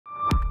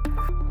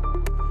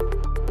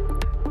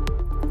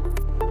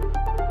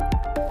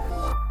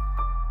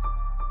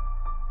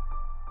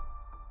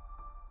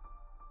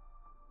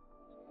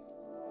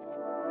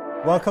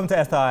Welcome to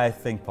FII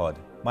Thinkpod.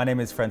 My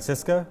name is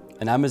Francisco.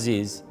 And I'm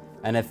Aziz,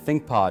 and at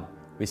Thinkpod,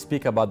 we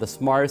speak about the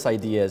smartest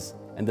ideas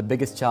and the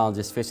biggest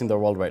challenges facing the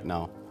world right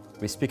now.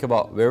 We speak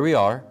about where we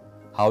are,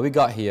 how we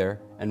got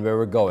here, and where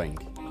we're going.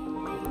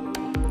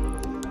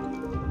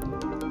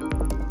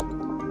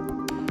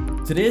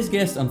 Today's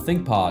guest on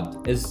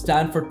Thinkpod is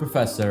Stanford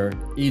professor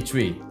Yi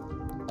Cui,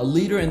 a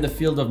leader in the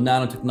field of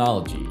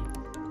nanotechnology.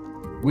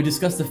 We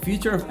discuss the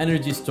future of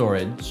energy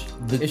storage,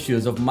 the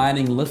issues of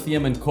mining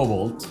lithium and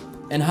cobalt,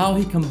 and how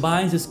he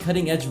combines his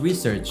cutting-edge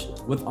research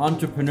with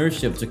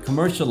entrepreneurship to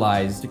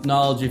commercialize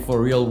technology for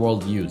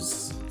real-world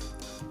use.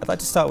 I'd like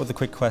to start with a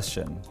quick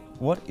question.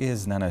 What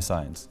is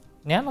nanoscience?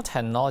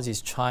 Nanotechnology is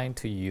trying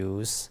to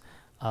use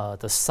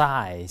the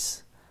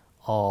size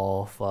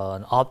of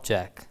an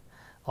object,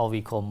 or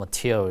we call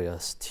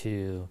materials,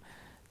 to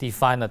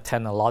define the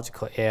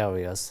technological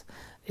areas.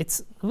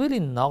 It's really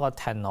not a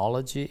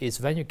technology. It's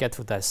when you get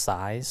to that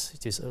size,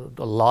 there's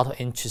a lot of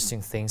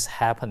interesting things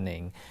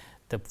happening.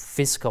 The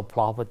physical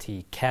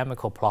property,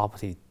 chemical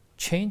property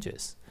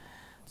changes.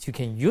 You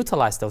can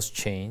utilize those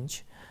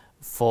change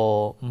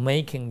for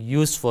making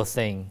useful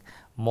things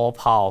more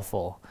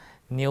powerful,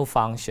 new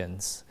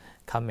functions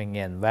coming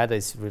in, whether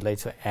it's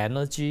related to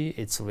energy,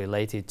 it's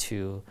related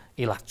to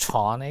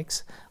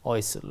electronics, or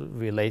it's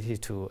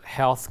related to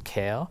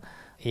healthcare.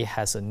 It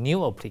has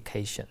new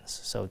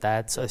applications. So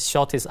that's a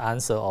shortest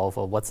answer of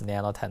what's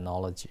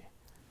nanotechnology.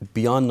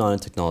 Beyond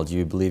nanotechnology,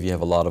 we believe you have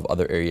a lot of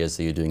other areas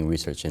that you're doing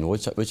research in.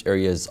 Which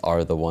areas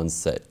are the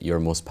ones that you're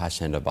most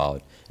passionate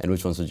about, and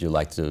which ones would you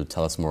like to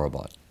tell us more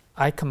about?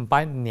 I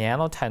combine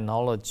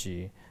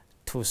nanotechnology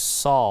to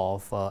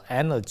solve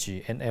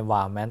energy and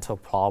environmental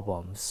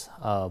problems,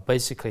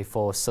 basically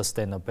for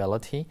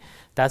sustainability.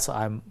 That's what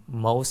I'm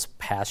most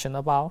passionate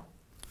about.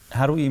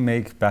 How do we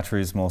make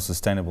batteries more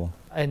sustainable?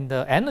 In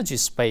the energy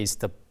space,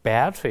 the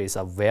batteries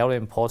are very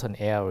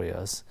important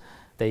areas.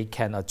 They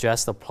can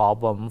address the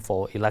problem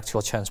for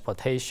electrical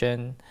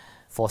transportation,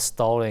 for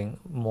storing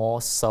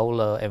more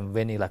solar and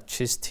wind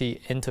electricity,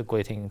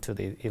 integrating into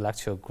the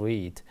electrical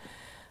grid.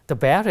 The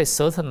battery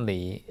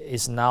certainly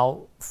is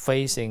now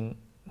facing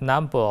a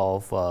number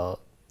of,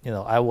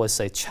 I would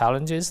say,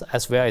 challenges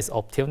as well as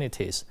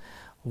opportunities.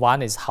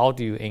 One is how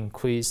do you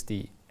increase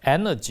the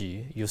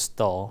energy you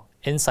store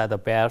inside the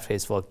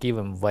batteries for a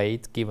given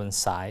weight, given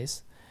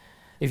size.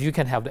 If you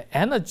can have the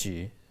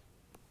energy,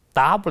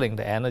 doubling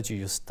the energy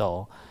you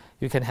store,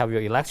 you can have your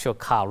electrical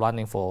car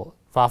running for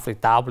roughly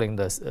doubling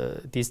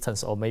the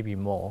distance or maybe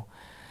more.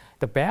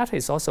 The battery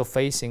is also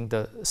facing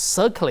the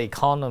circular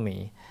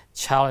economy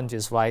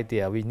challenges right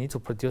there. We need to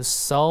produce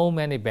so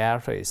many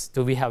batteries.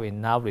 Do we have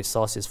enough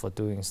resources for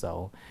doing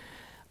so?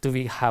 Do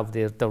we have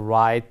the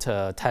right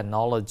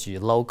technology,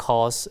 low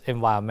cost,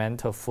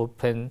 environmental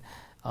footprint,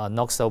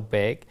 not so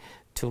big,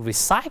 to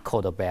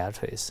recycle the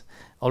batteries,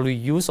 or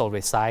reuse or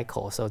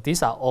recycle? So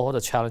these are all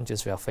the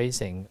challenges we are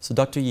facing. So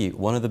Dr. Yi,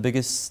 one of the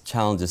biggest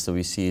challenges that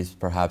we see is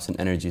perhaps in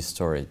energy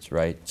storage,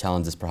 right?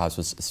 Challenges perhaps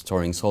with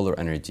storing solar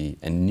energy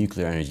and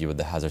nuclear energy with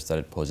the hazards that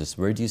it poses.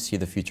 Where do you see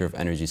the future of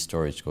energy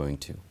storage going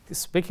to?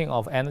 Speaking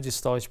of energy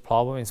storage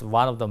problem, it's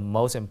one of the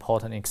most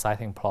important,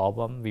 exciting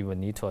problems we will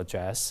need to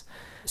address.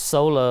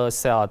 Solar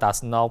cell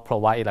does not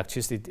provide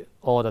electricity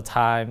all the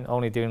time.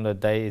 Only during the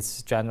day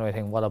it's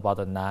generating. What about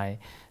the night?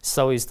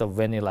 So is the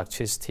wind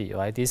electricity,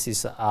 right?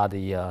 These are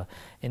the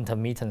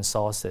intermittent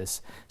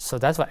sources. So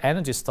that's why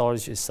energy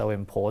storage is so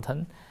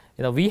important.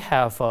 We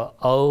have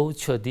old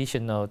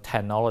traditional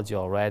technology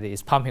already.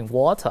 It's pumping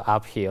water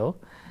uphill,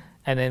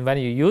 and then when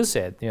you use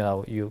it,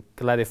 you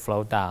let it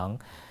flow down.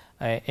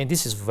 And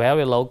this is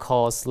very low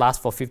cost,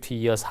 lasts for 50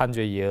 years,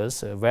 100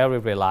 years, very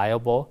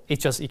reliable.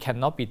 It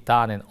cannot be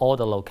done in all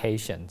the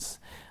locations.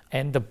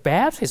 And the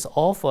batteries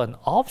offer an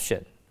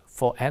option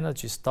for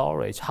energy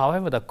storage.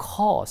 However, the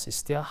cost is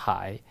still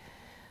high.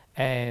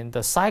 And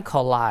the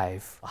cycle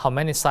life, how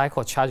many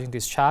cycles charging,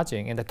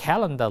 discharging, and the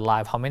calendar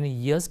life, how many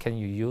years can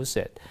you use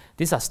it?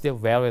 These are still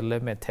very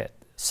limited.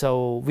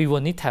 So we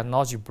will need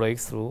technology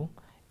breakthrough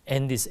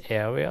in these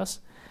areas.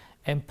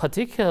 And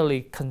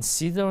particularly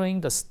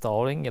considering the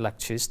storing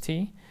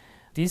electricity,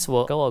 these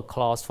will go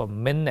across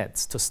from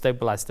minutes to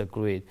stabilize the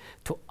grid,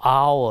 to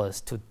hours,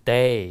 to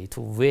day,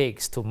 to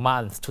weeks, to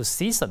months, to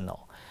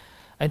seasonal.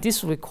 And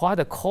this require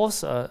the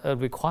cost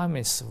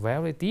requirements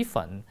very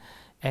different.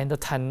 And the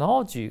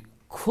technology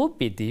could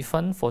be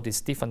different for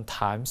this different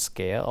time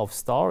scale of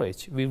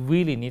storage. We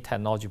really need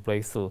technology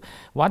breakthrough.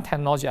 One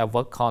technology I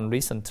worked on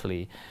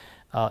recently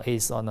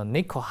is on a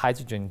nickel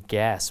hydrogen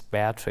gas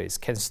batteries,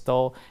 can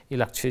store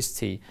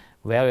electricity,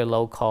 very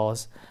low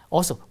cost,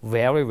 also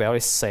very, very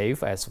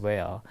safe as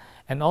well.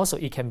 And also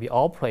it can be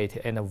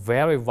operated in a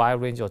very wide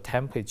range of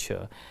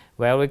temperature.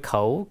 Very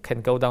cold,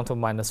 can go down to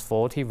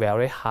 -40,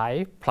 very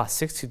high, plus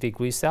 60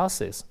 degrees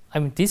Celsius. I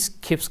mean, this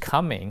keeps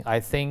coming. I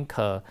think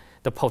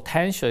the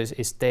potential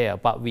is there,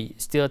 but we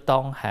still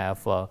don't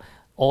have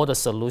all the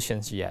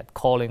solutions yet,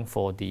 calling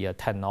for the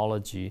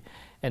technology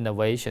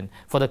innovation.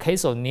 For the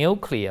case of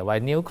nuclear,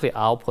 right, nuclear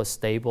outputs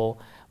stable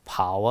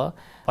power,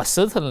 but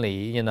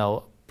certainly,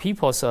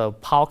 people's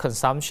power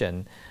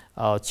consumption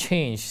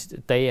change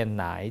day and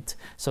night.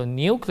 So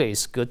nuclear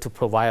is good to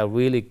provide a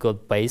really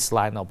good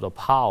baseline of the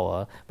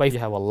power. But if you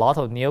have a lot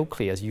of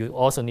nuclear, you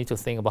also need to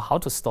think about how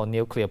to store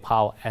nuclear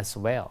power as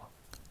well.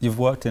 You've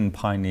worked in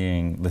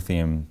pioneering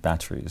lithium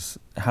batteries.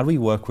 How do we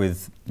work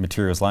with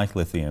materials like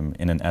lithium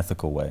in an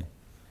ethical way?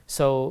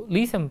 So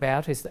lithium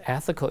batteries, the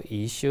ethical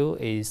issue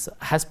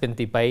has been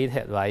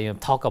debated,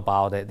 right? Talk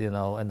about it, in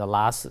the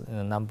last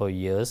number of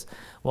years.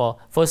 Well,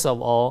 first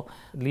of all,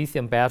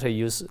 lithium battery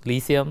use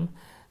lithium,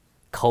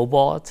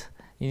 cobalt.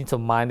 You need to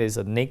mine this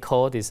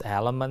nickel, this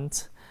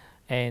element,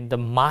 and the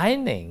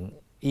mining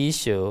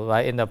issue,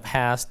 right? In the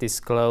past,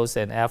 disclosed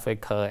in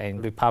Africa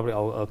and Republic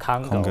of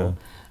Congo.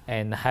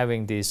 And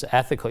having this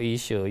ethical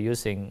issue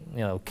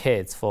using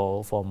kids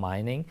for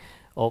mining,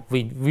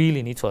 we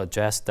really need to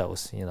address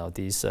those.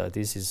 This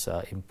is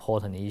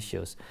important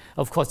issues.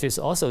 Of course, there's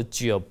also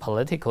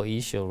geopolitical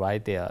issue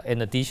right there,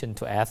 in addition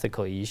to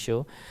ethical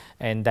issue,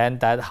 and then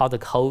how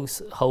the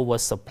whole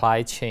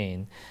supply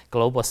chain,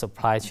 global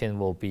supply chain,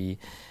 will be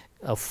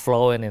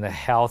flowing in a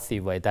healthy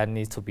way. That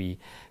needs to be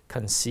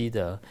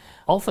considered.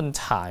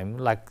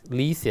 Oftentimes, like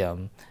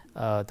lithium,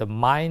 the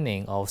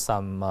mining of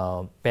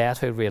some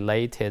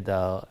battery-related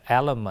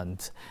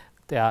elements,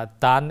 they are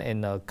done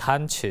in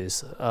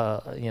countries,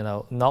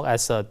 not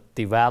as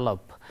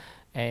developed,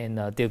 and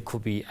there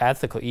could be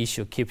ethical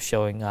issue keep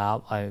showing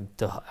up.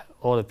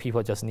 All the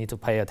people just need to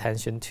pay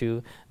attention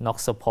to not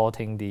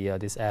supporting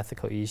these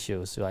ethical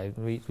issues, right?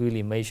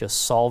 Really make sure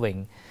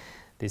solving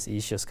these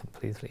issues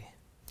completely.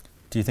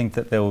 Do you think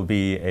that there will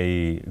be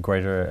a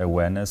greater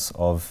awareness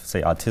of,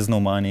 say,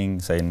 artisanal mining,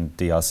 say in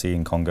DRC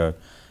and Congo,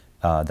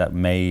 that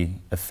may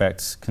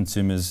affect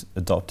consumers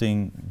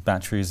adopting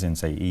batteries in,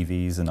 say,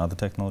 EVs and other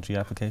technology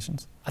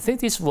applications? I think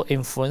this will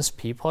influence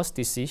people's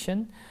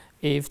decision.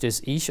 If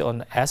this issue on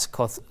the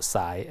ethical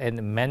side,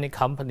 and many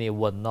companies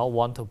would not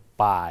want to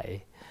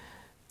buy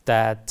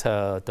that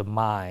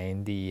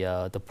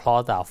the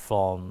product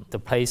from the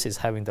places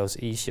having those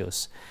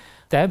issues,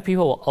 then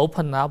people will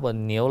open up a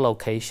new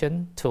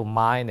location to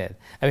mine it.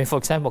 I mean, for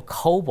example,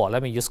 cobalt.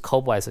 Let me use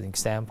cobalt as an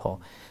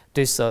example.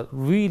 There's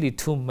really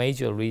two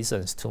major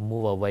reasons to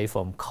move away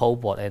from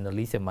cobalt and the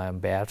lithium-ion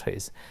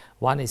batteries.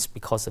 One is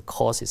because the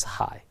cost is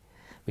high.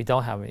 We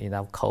don't have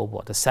enough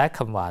cobalt. The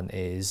second one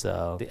is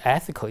the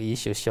ethical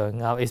issue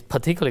showing up.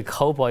 Particularly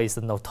cobalt is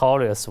the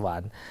notorious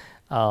one.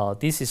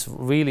 This is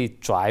really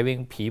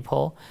driving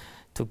people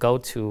to go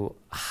to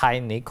high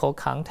nickel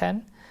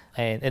content.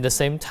 And at the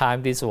same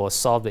time, this will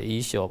solve the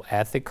issue of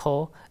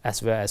ethical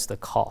as well as the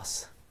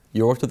cost.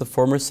 You worked with the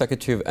former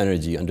Secretary of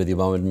Energy under the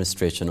Obama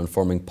administration on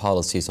forming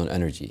policies on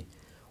energy.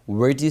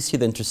 Where do you see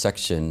the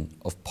intersection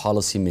of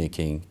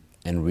policymaking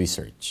and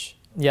research?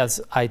 Yes,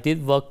 I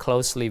did work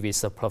closely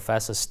with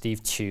Professor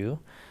Steve Chu.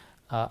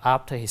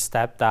 After he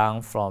stepped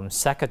down from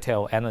Secretary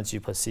of Energy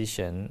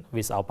position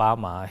with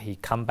Obama, he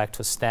come back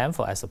to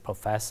Stanford as a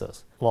professor.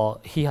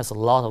 Well, he has a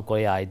lot of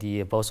great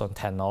ideas, both on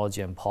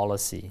technology and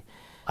policy.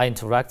 I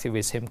interacted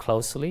with him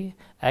closely,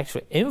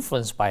 actually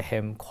influenced by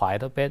him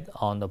quite a bit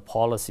on the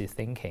policy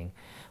thinking.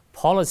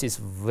 Policy is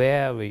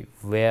very,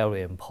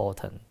 very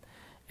important.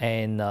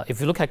 And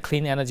if you look at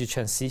clean energy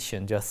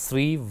transition, there are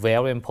three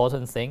very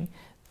important things: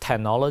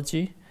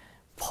 technology,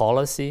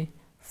 policy,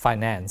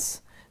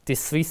 finance.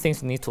 These three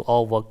things need to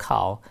all work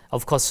out.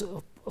 Of course,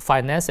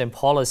 finance and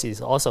policy is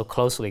also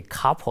closely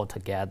coupled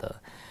together.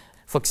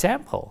 For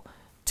example,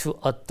 to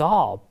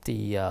adopt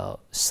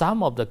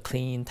some of the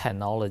clean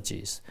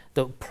technologies,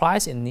 the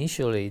price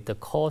initially, the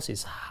cost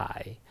is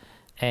high,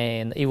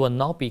 and it will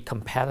not be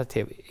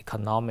competitive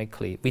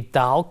economically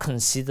without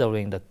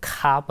considering the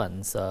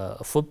carbon's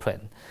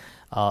footprint.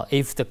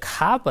 If the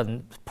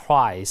carbon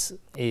price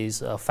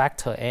is a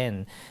factor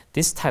in,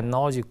 this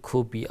technology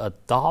could be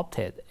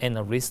adopted in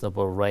a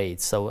reasonable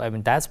rate. So I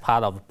mean, that's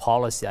part of the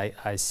policy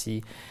I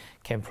see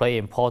can play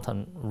an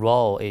important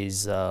role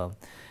is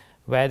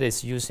whether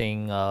it's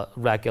using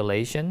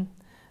regulation,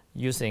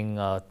 using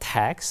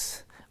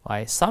tax,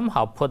 right?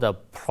 Somehow put a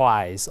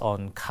price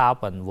on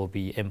carbon will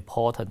be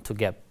important to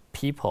get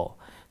people,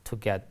 to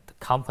get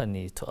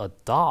companies to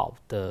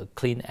adopt the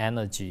clean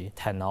energy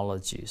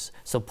technologies.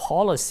 So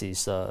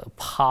policies,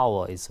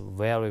 power is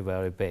very,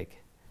 very big.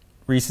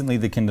 Recently,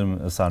 the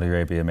Kingdom of Saudi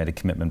Arabia made a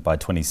commitment by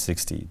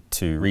 2060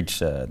 to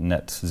reach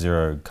net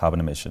zero carbon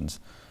emissions.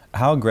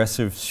 How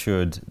aggressive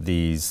should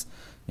these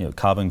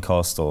carbon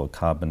cost or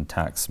carbon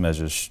tax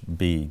measures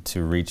be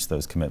to reach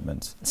those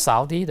commitments?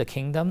 Saudi, the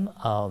kingdom,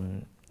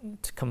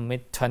 to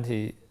commit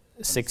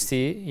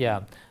 2060,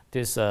 yeah.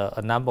 There's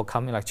a number of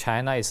companies like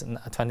China is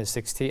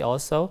 2060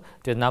 also.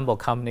 There's a number of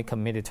companies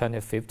committed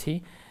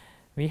 2050.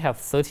 We have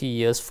 30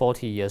 years,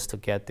 40 years to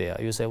get there.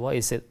 You say, well,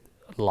 is it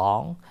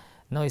long?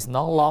 No, it's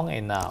not long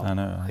enough. I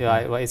know.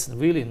 Yeah, well, it's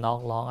really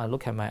not long. I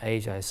look at my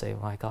age, I say,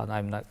 my God,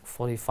 I'm like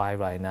 45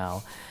 right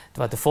now.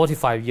 But the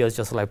 45 years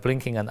just like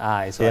blinking an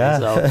eye. Right? Yeah.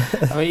 So,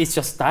 I mean, it's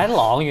just that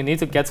long. You need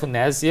to get to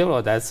net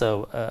zero. That's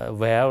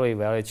very,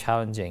 very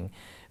challenging.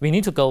 We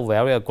need to go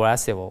very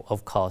aggressive,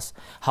 of course.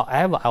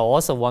 However, I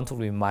also want to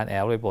remind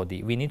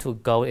everybody, we need to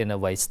go in a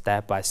way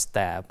step by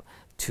step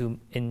to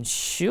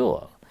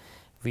ensure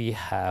we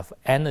have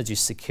energy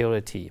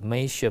security,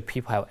 make sure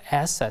people have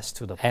access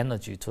to the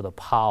energy, to the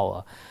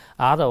power.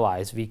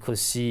 Otherwise, we could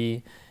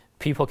see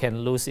people can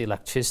lose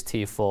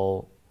electricity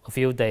for a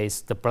few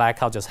days. The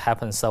blackout just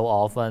happens so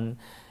often.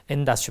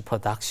 Industry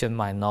production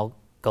might not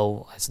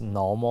go as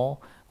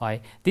normal,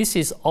 right? This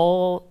is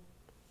all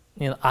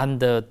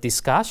under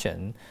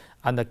discussion,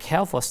 under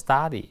careful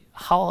study,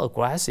 how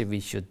aggressive we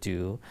should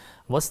do,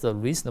 what's the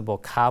reasonable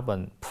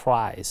carbon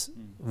price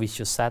we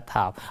should set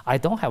up. I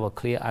don't have a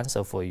clear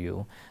answer for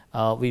you.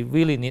 We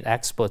really need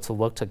experts to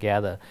work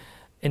together,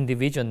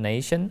 individual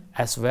nation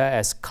as well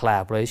as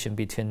collaboration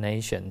between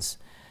nations.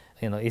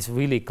 It's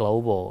really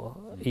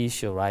global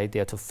issue right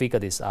there to figure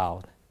this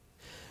out.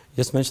 You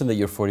just mentioned that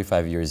you're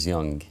 45 years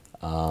young.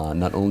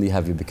 Not only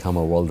have you become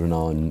a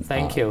world-renowned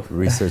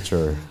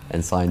researcher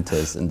and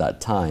scientist in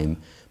that time,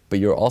 but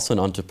you're also an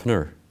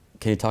entrepreneur.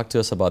 Can you talk to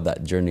us about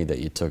that journey that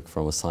you took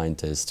from a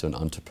scientist to an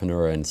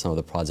entrepreneur and some of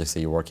the projects that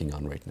you're working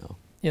on right now?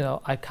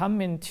 I come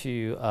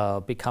into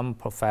become a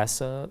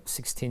professor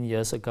 16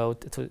 years ago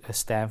to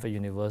Stanford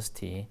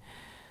University.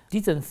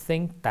 Didn't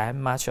think that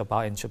much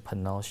about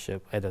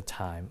entrepreneurship at the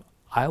time.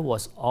 I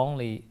was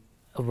only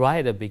right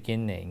at the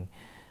beginning,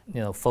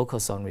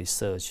 focused on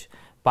research.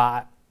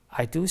 But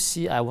I do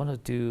see I want to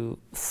do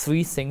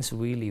three things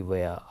really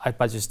well.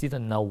 I just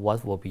didn't know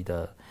what will be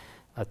the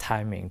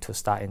timing to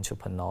start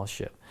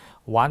entrepreneurship.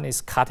 One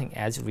is cutting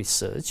edge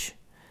research.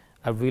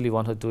 I really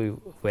want to do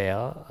it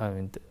well.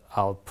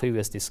 Our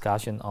previous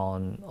discussion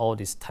on all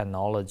this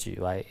technology,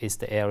 right, is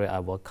the area I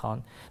work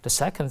on. The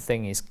second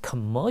thing is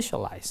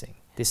commercializing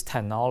this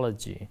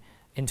technology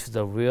into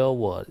the real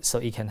world so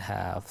it can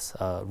have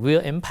real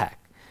impact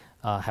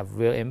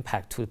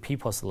to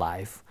people's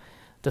life.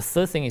 The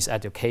third thing is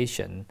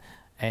education.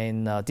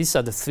 And these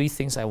are the three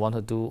things I want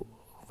to do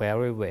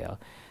very well.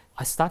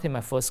 I started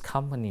my first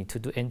company to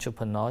do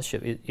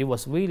entrepreneurship. It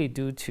was really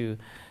due to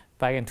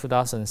back in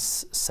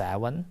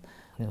 2007,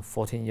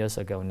 14 years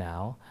ago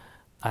now.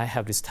 I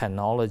have this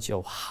technology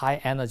of high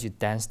energy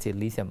density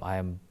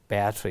lithium-ion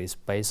batteries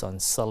based on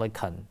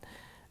silicon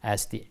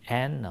as the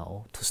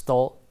anode to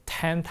store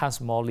 10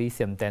 times more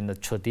lithium than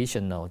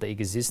the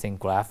existing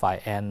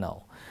graphite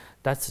anode.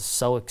 That's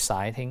so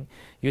exciting,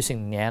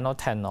 using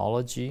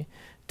nanotechnology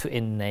to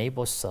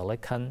enable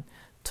silicon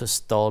to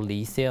store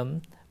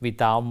lithium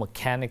without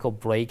mechanical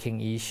breaking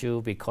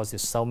issue because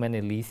there's so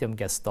many lithium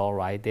get stored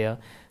right there.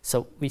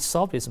 So we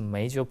solved this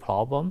major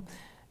problem.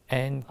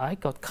 And I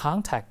got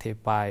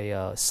contacted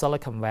by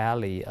Silicon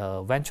Valley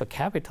venture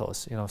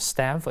capitals.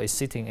 Stanford is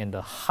sitting in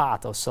the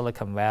heart of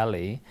Silicon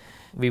Valley.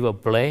 We were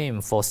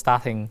blamed for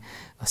starting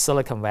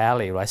Silicon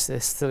Valley, right?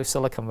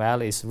 Silicon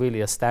Valley is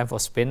really a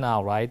Stanford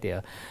spin-out right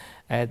there.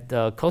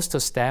 At close to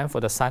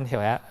Stanford, the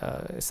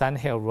Sand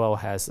Hill Road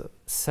has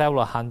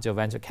several hundred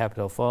venture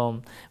capital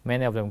firms.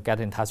 Many of them get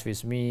in touch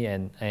with me,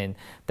 and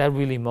that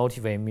really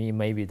motivated me.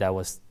 Maybe that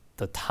was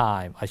the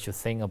time I should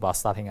think about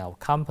starting our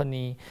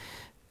company,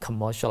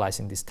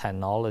 commercializing this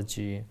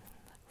technology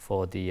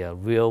for the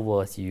real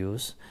world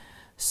use.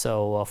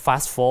 So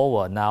fast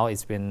forward, now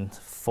it's been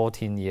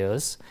 14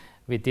 years.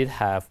 We did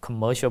have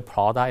commercial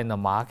product in the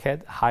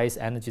market, highest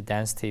energy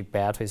density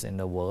batteries in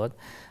the world.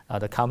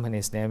 The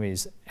company's name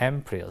is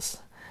Amprius.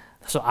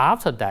 So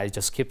after that, it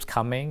just keeps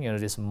coming.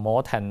 This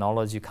more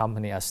technology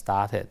company I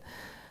started.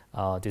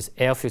 This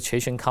air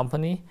filtration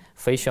company,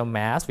 facial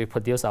mask. We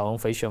produce our own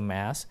facial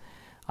mask.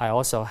 I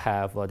also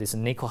have this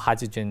nickel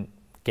hydrogen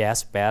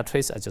gas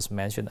batteries I just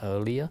mentioned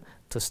earlier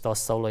to store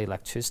solar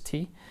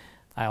electricity.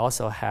 I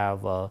also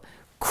have a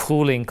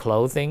cooling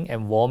clothing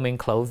and warming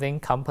clothing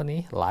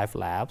company, Life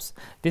Labs.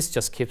 This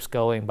just keeps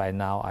going. By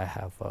now I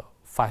have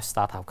 5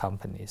 startup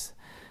companies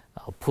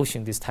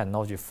pushing this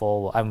technology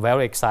forward. I'm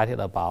very excited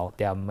about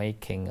they are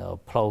making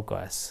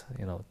progress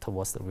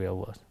towards the real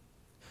world.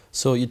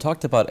 So you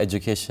talked about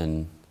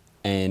education,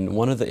 and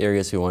one of the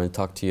areas we want to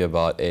talk to you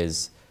about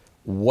is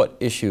what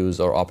issues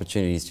or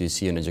opportunities do you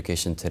see in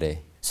education today?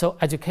 So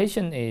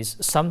education is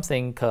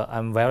something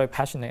I'm very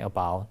passionate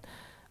about.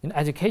 In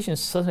education,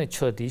 certainly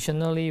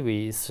traditionally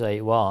we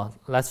say, well,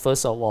 let's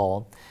first of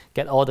all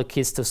get all the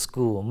kids to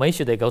school. Make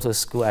sure they go to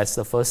school as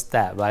the first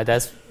step, right?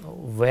 That's a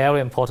very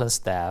important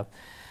step.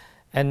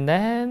 And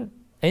then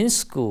in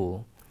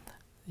school,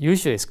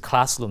 usually it's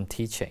classroom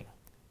teaching,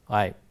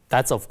 right?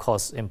 That's of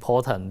course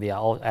important. We are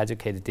all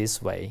educated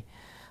this way.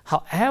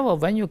 However,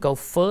 when you go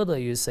further,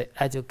 you say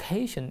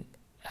education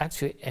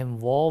actually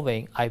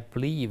involving, I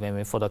believe,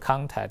 for the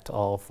context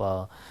of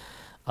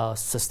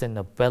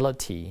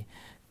sustainability,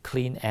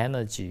 clean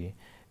energy,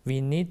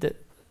 we need the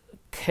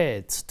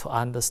kids to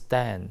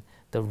understand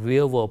the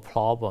real world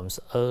problems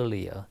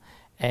earlier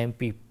and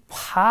be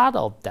part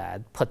of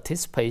that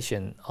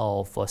participation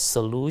of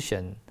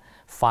solution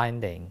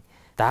finding.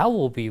 That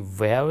will be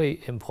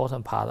very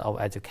important part of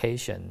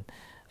education.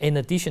 In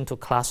addition to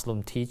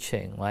classroom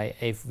teaching, right?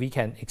 If we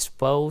can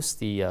expose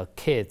the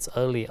kids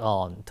early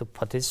on to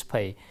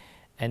participate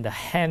in the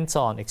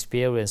hands-on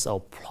experience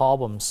of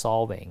problem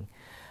solving,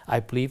 I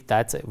believe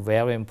that's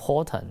very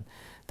important.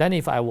 Then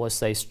if I would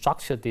say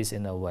structure this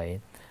in a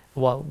way,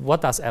 Well,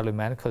 what does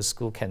elementary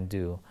school can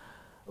do?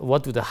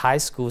 What do the high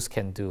schools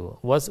can do?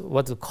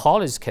 What the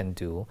college can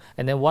do?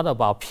 And then what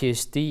about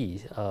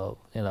PhD?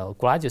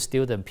 Graduate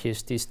student,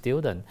 PhD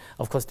student.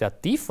 Of course, they are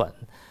different,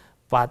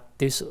 but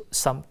there's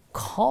some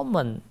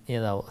common,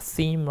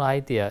 theme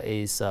right there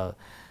is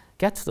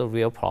get to the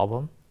real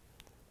problem,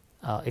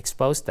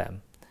 expose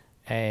them,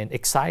 and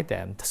excite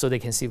them so they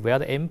can see where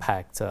the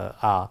impacts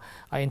are.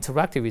 I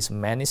interacted with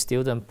many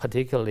students,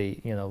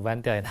 particularly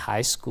when they're in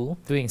high school,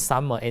 doing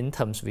summer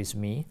interns with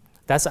me.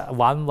 That's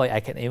one way I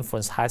can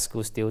influence high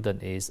school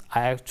students is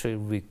I actually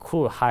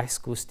recruit high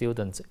school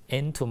students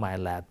into my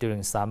lab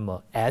during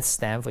summer at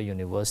Stanford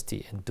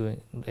University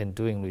and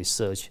doing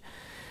research.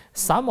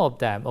 Some of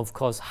them, of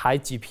course, high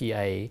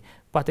GPA,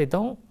 but they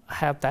don't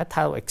have that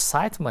type of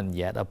excitement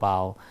yet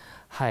about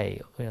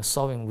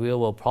solving real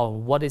world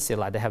problems. What is it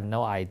like? They have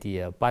no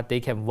idea, but they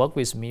can work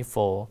with me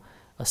for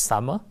a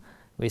summer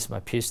with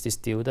my PhD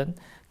student,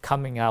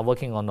 coming out,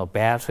 working on the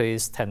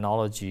batteries,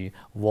 technology,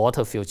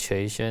 water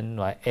filtration,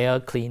 air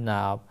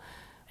cleanup.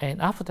 And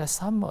after that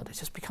summer, they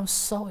just become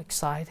so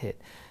excited,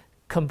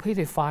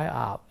 completely fired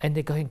up, and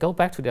they can go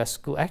back to their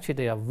school. Actually,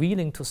 they are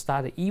willing to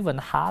study even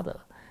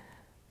harder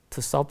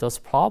to solve those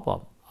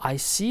problems. I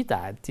see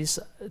that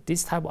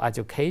this type of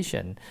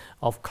education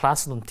of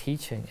classroom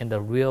teaching and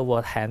the real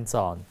world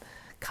hands-on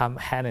come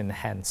hand in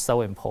hand,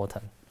 so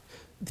important.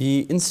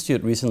 The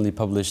Institute recently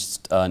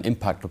published an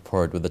impact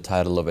report with the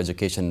title of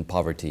Education and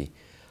Poverty.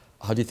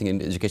 How do you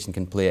think education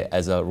can play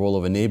as a role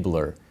of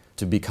enabler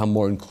to become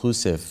more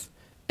inclusive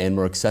and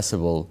more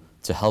accessible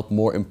to help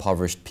more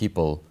impoverished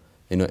people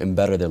and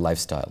better their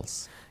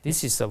lifestyles?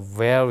 This is a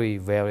very,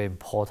 very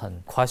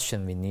important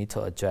question we need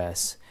to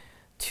address.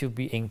 To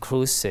be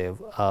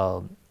inclusive,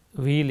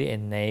 really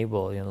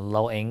enable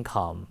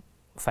low-income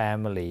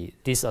family,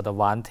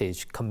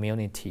 disadvantaged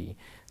community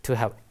to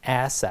have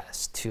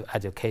access to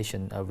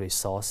education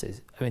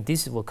resources. I mean,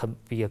 this will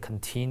be a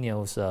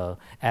continuous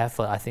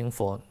effort, I think,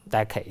 for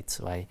decades,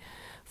 right,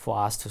 for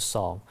us to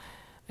solve.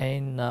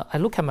 And I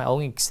look at my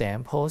own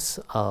examples.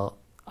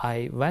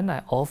 When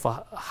I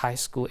offer high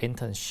school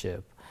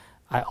internship,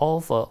 I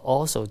offer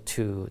also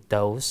to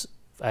those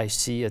I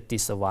see a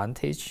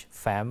disadvantaged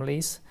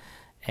families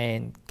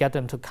and get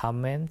them to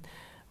come in.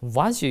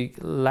 Once you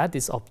let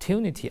this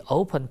opportunity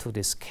open to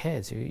these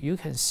kids, you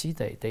can see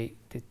they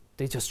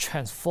just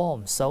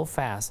transform so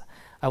fast.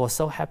 I was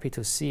so happy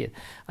to see it.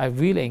 I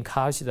really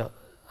encourage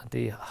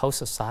the whole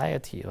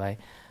society, right?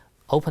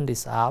 Open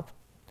this up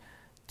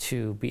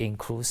to be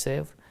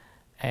inclusive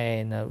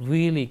and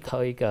really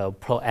take a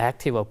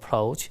proactive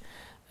approach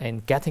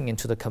and getting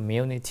into the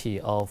community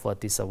of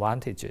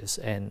disadvantages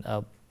and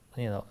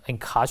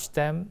encourage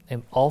them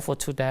and offer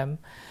to them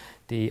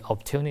the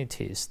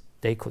opportunities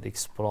they could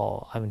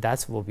explore. I mean,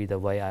 that will be the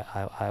way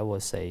I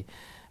would say.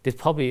 There's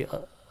probably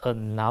a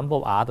number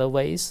of other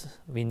ways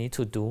we need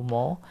to do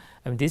more.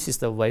 I mean, this is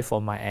the way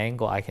from my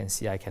angle I can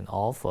see I can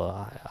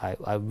offer.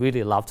 I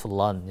really love to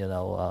learn,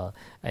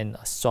 and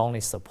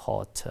strongly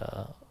support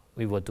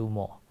we will do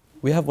more.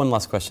 We have one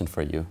last question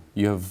for you.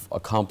 You have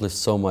accomplished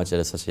so much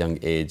at such a young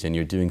age, and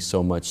you're doing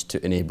so much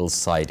to enable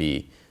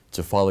society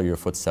to follow your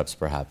footsteps,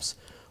 perhaps.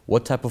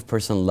 What type of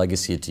personal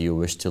legacy do you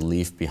wish to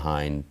leave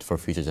behind for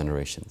future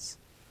generations?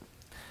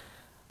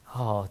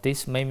 Oh,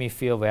 this made me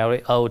feel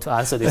very old to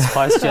answer these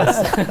questions.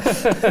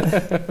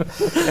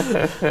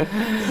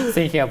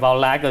 Thinking about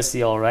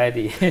legacy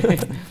already.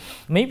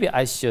 Maybe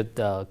I should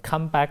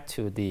come back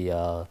to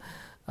the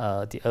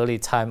early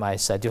time I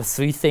said there are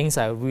 3 things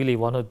I really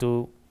want to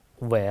do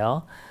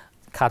well: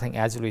 cutting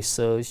edge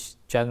research,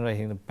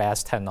 generating the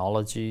best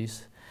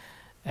technologies,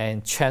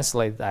 and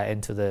translate that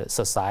into the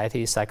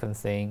society. Second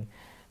thing,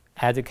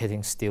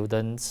 educating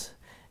students.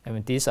 I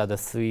mean, these are the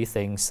 3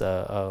 things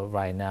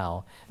right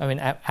now. I mean,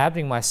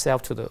 adding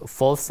myself to the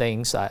 4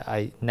 things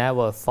I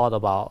never thought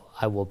about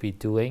I will be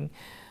doing.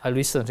 I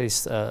recently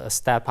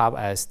stepped up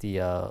as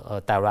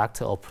the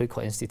director of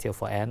Precourt Institute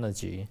for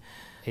Energy.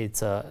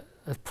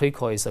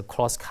 Precourt is a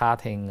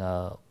cross-cutting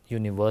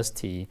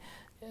university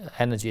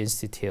energy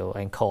institute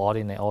and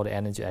coordinate all the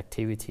energy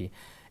activity.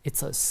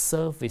 It's a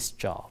service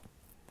job,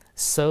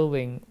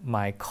 serving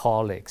my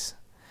colleagues,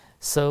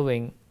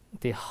 serving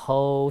the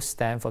whole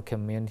Stanford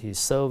community,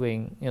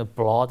 serving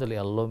broadly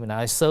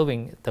alumni,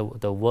 serving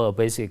the world,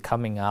 basically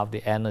coming out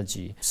the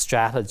energy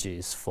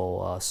strategies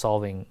for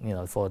solving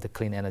for the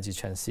clean energy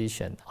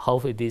transition.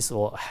 Hopefully this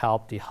will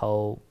help the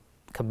whole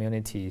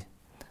community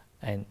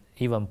and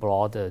even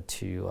broader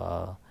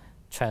to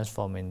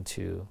transform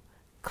into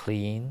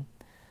clean,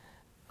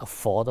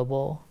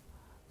 affordable,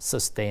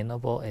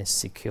 sustainable, and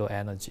secure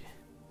energy.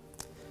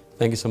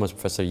 Thank you so much,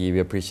 Professor Yi. We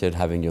appreciate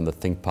having you on the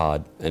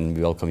ThinkPod, and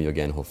we welcome you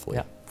again, hopefully.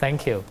 Yeah,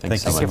 thank you.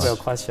 Thank you for your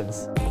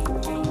questions.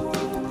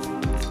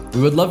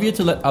 We would love you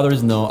to let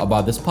others know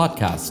about this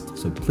podcast.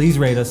 So please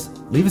rate us,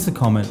 leave us a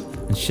comment,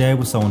 and share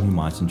with someone who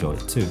might enjoy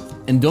it too.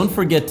 And don't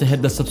forget to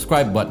hit the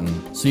subscribe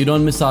button so you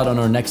don't miss out on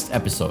our next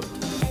episode.